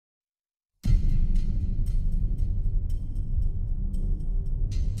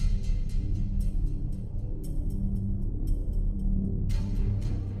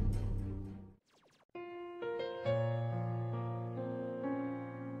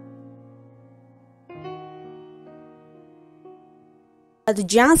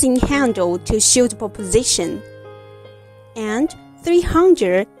adjusting handle to suitable position, and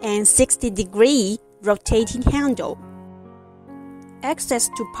 360-degree rotating handle. Access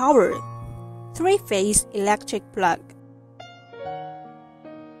to power, 3-phase electric plug.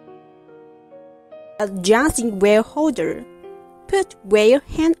 Adjusting wire holder. Put wire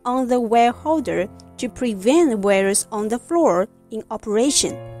hand on the wire holder to prevent wires on the floor in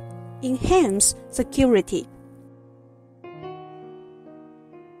operation. Enhance security.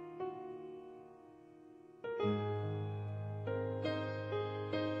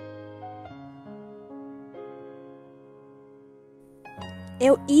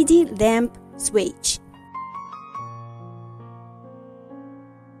 LED lamp switch.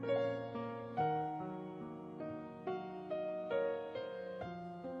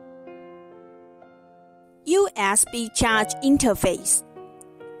 USB charge interface.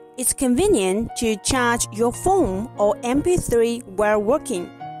 It's convenient to charge your phone or MP3 while working.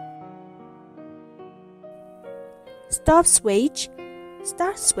 Stop switch,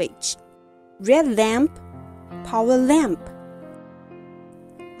 start switch. Red lamp, power lamp.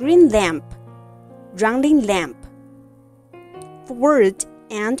 Green lamp, rounding lamp. Forward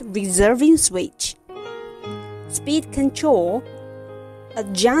and reserving switch. Speed control,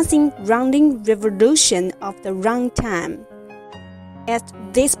 adjusting rounding revolution of the run time. At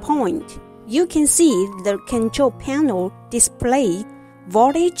this point, you can see the control panel display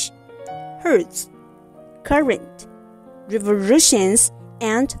voltage, hertz, current, revolutions,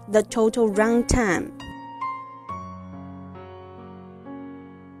 and the total run time.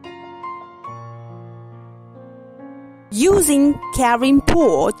 Using carrying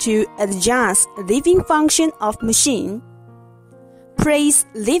pole to adjust leaving function of machine, press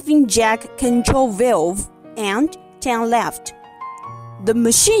leaving jack control valve and turn left. The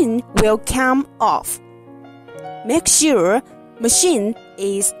machine will come off. Make sure machine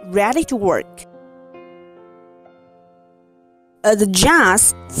is ready to work.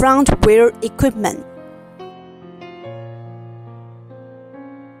 Adjust front wheel equipment.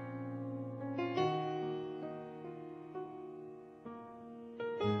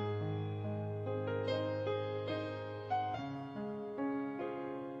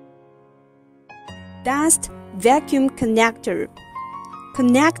 Dust vacuum connector.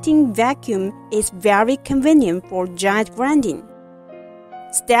 Connecting vacuum is very convenient for giant grinding.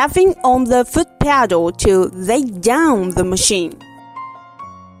 Stepping on the foot pedal to lay down the machine.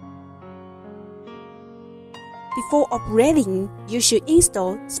 Before operating, you should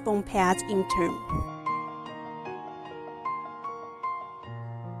install spoon pad in turn.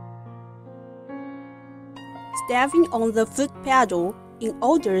 Stepping on the foot pedal in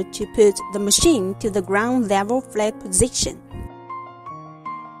order to put the machine to the ground level flat position.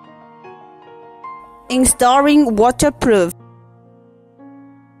 Installing waterproof.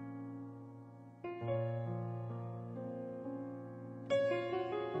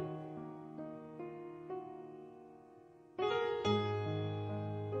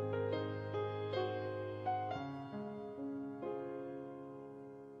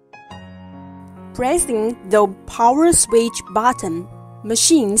 Pressing the power switch button,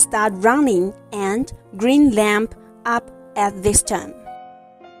 machine start running and green lamp up at this time.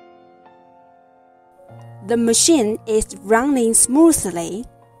 The machine is running smoothly.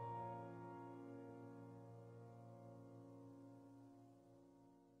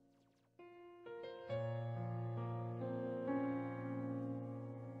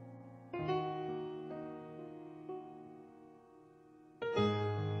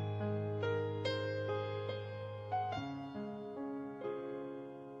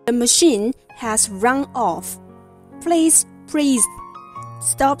 The machine has run off. Please press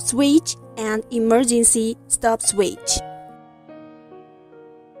stop switch and emergency stop switch.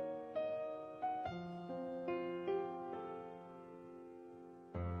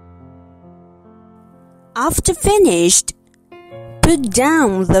 After finished, put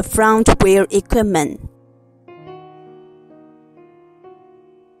down the front wheel equipment.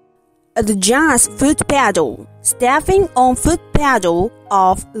 Adjust foot pedal, stepping on foot pedal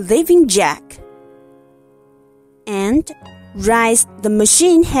of leaving jack, and raise the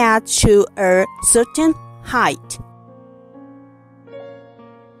machine head to a certain height.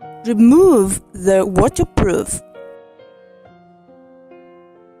 Remove the waterproof.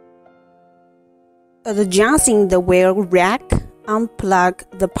 Adjusting the wheel rack,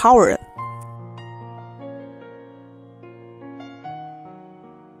 unplug the power.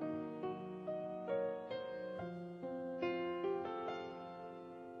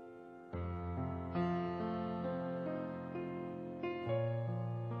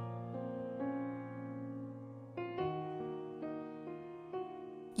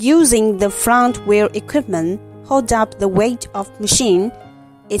 Using the front wheel equipment hold up the weight of machine.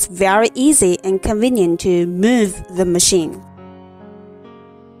 It's very easy and convenient to move the machine.